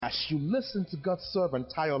as you listen to God's servant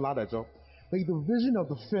Tayo Ladejo, may the vision of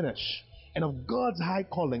the finish and of God's high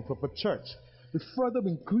calling for the church be further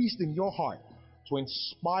increased in your heart to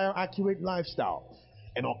inspire accurate lifestyle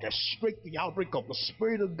and orchestrate the outbreak of the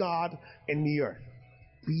Spirit of God in the earth.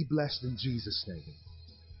 Be blessed in Jesus' name.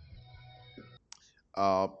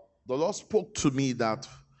 The Lord spoke to me that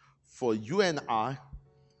for you and I,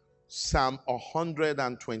 Psalm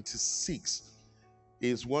 126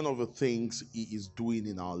 is one of the things He is doing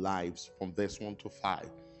in our lives from verse 1 to 5.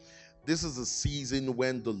 This is a season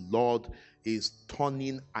when the Lord is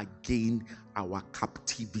turning again our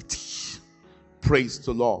captivity. Praise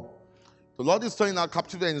the Lord. The Lord is turning our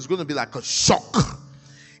captivity, and it's going to be like a shock.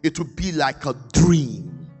 It will be like a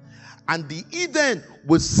dream. And the Eden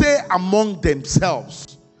will say among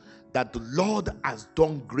themselves that the Lord has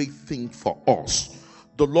done great things for us.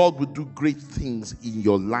 The Lord will do great things in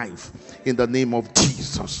your life in the name of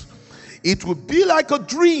Jesus. It will be like a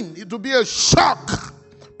dream. It will be a shock.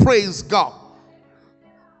 Praise God.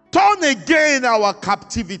 Turn again our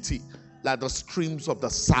captivity like the streams of the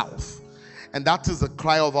south. And that is the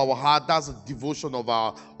cry of our heart. That's a devotion of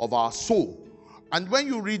our soul. And when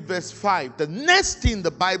you read verse 5, the next thing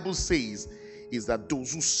the Bible says is that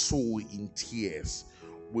those who sow in tears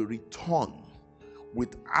will return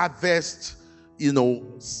with harvest,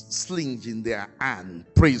 slings in their hand.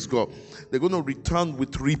 Praise God. They're going to return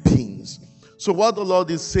with reapings. So what the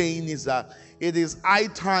Lord is saying is that it is high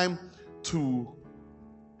time to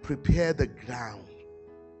prepare the ground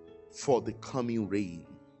for the coming rain.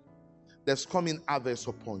 There's coming harvest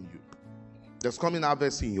upon you. There's coming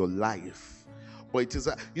harvest in your life. But it is,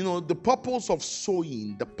 the purpose of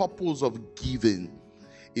sowing, the purpose of giving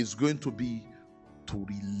is going to be to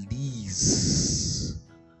release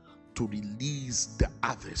the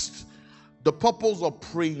harvest. The purpose of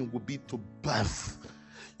praying will be to birth.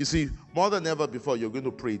 You see, more than ever before, you're going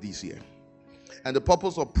to pray this year. And the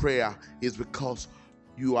purpose of prayer is because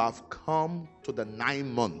you have come to the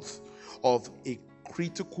 9 months of a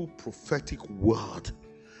critical prophetic word.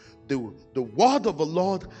 The word of the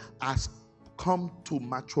Lord has come to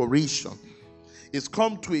maturation. It's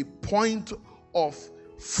come to a point of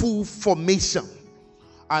full formation.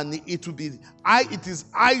 And it is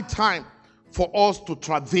high time for us to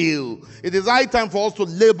travail. It is high time for us to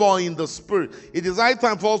labor in the spirit. It is high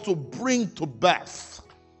time for us to bring to birth.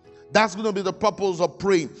 That's going to be the purpose of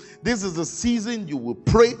praying. This is the season you will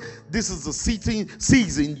pray. This is the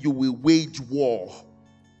season you will wage war.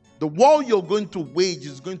 The war you're going to wage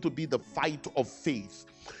is going to be the fight of faith.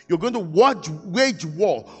 You're going to wage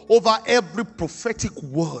war over every prophetic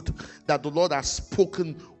word that the Lord has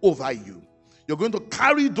spoken over you. You're going to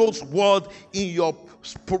carry those words in your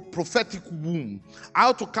prophetic womb.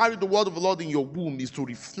 How to carry the word of the Lord in your womb is to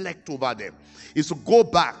reflect over them. Is to go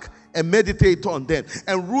back and meditate on them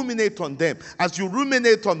and ruminate on them. As you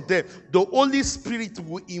ruminate on them, the Holy Spirit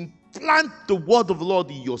will implant the word of the Lord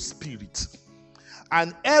in your spirit.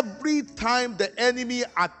 And every time the enemy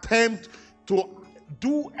attempts to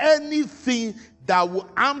do anything that will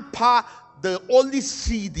hamper the holy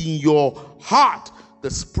seed in your heart, the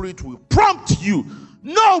Spirit will prompt you.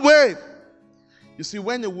 No way! You see,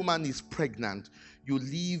 when a woman is pregnant, you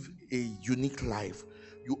live a unique life.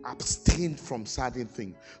 You abstain from certain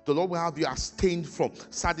things. The Lord will have you abstain from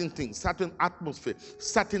certain things, certain atmosphere,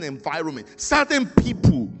 certain environment, certain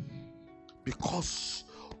people, because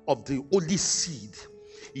of the holy seed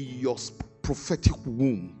in your prophetic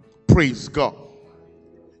womb. Praise God.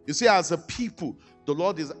 You see, as a people, the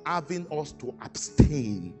Lord is having us to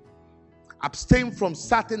abstain. Abstain from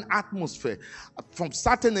certain atmosphere, from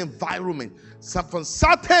certain environment, from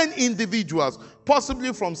certain individuals,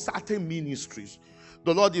 possibly from certain ministries.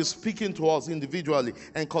 The Lord is speaking to us individually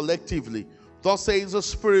and collectively. Thus says the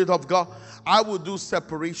Spirit of God, I will do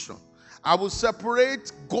separation. I will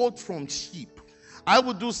separate goat from sheep. I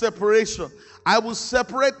will do separation. I will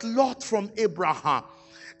separate Lot from Abraham.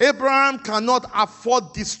 Abraham cannot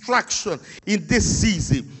afford distraction in this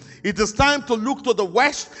season. It is time to look to the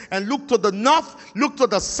west and look to the north, look to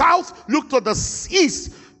the south, look to the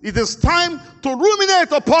east. It is time to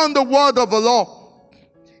ruminate upon the word of the Lord.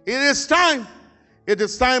 It is time. It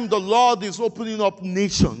is time the Lord is opening up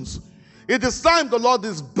nations. It is time the Lord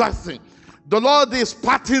is birthing. The Lord is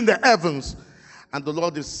parting the heavens. And the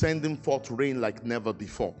Lord is sending forth rain like never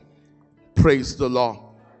before. Praise the Lord.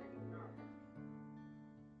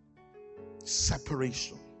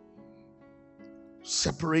 Separation.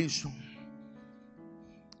 Separation.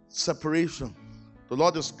 Separation. The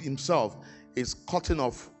Lord himself is cutting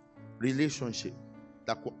off relationship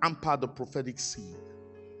that could hamper the prophetic seed.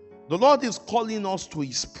 The Lord is calling us to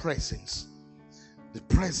his presence. The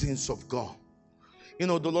presence of God. You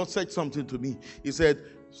know, the Lord said something to me. He said,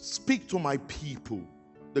 speak to my people,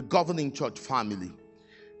 the governing church family.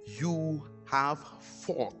 You have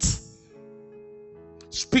fought.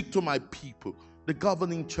 Speak to my people, the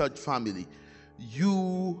governing church family.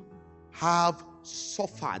 You have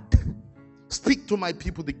suffered. Speak to my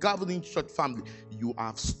people, the governing church family. You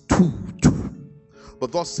have stood.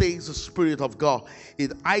 But thus says the Spirit of God,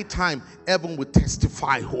 in high time, heaven will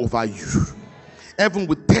testify over you. Heaven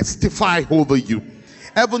will testify over you.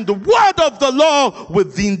 Heaven, the word of the Lord will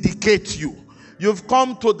vindicate you. You've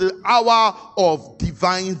come to the hour of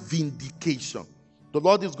divine vindication. The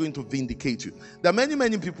Lord is going to vindicate you. There are many,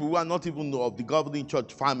 many people who are not even of the governing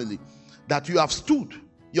church family that you have stood,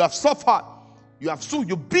 you have suffered, you have stood,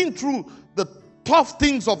 you've been through the tough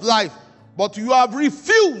things of life, but you have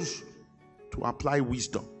refused to apply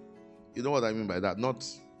wisdom. You know what I mean by that?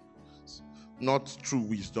 Not true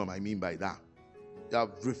wisdom, I mean by that. You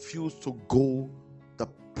have refused to go the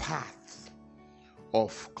path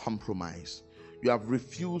of compromise. You have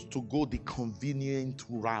refused to go the convenient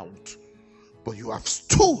route, but you have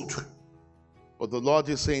stood. But the Lord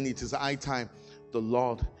is saying it is high time. The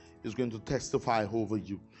Lord is going to testify over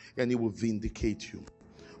you, and He will vindicate you.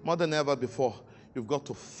 More than ever before, you've got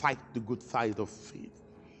to fight the good fight of faith,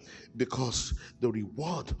 because the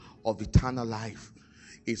reward of eternal life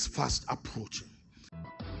is fast approaching.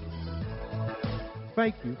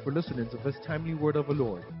 Thank you for listening to this timely word of the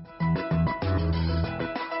Lord.